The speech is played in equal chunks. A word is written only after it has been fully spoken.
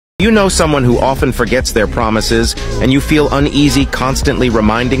You know someone who often forgets their promises and you feel uneasy constantly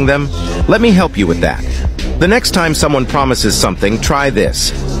reminding them? Let me help you with that. The next time someone promises something, try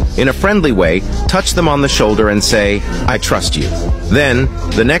this. In a friendly way, touch them on the shoulder and say, "I trust you." Then,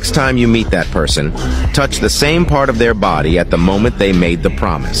 the next time you meet that person, touch the same part of their body at the moment they made the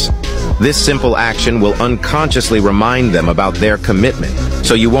promise. This simple action will unconsciously remind them about their commitment,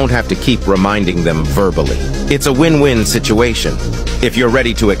 so you won't have to keep reminding them verbally. It's a win-win situation. If you're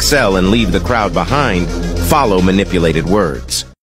ready to excel and leave the crowd behind, follow manipulated words.